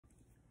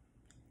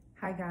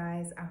Hi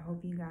guys, I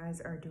hope you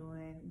guys are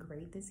doing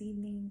great this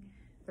evening.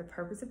 The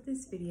purpose of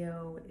this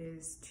video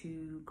is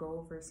to go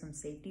over some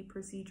safety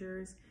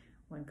procedures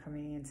when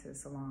coming into the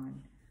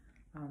salon.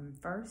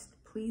 First,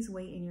 please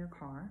wait in your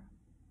car.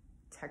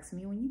 Text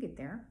me when you get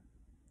there.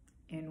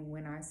 And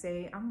when I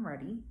say I'm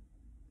ready,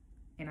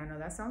 and I know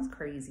that sounds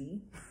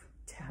crazy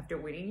to have to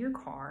wait in your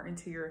car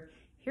until your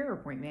hair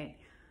appointment.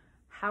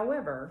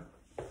 However,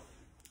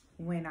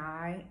 when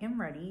I am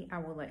ready, I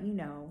will let you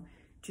know,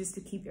 just to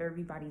keep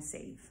everybody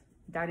safe.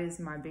 That is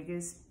my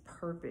biggest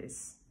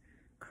purpose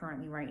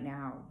currently right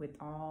now with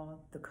all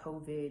the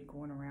COVID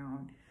going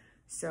around.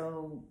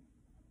 So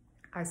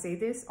I say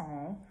this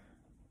all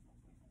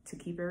to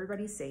keep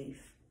everybody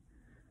safe.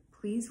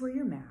 Please wear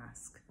your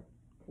mask,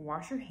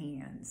 wash your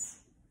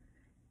hands,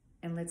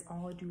 and let's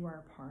all do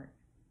our part.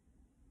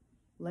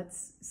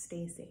 Let's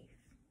stay safe,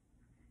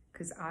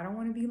 because I don't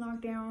want to be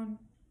locked down.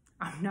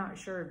 I'm not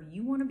sure if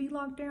you want to be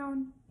locked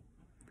down.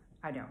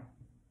 I don't.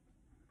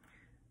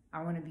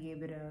 I want to be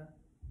able to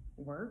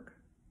work.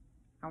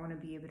 I want to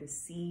be able to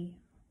see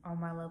all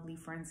my lovely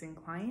friends and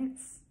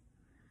clients.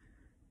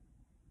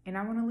 And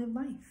I want to live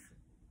life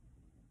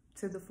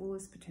to the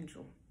fullest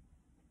potential.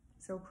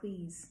 So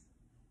please,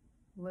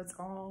 let's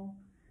all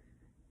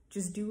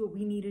just do what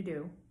we need to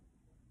do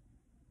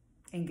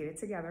and get it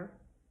together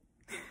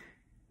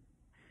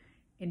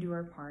and do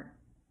our part.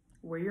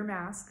 Wear your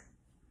mask,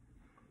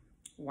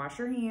 wash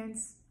your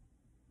hands,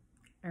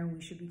 and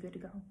we should be good to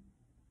go.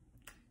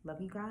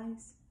 Love you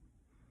guys.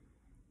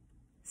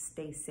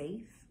 Stay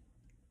safe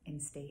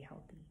and stay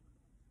healthy.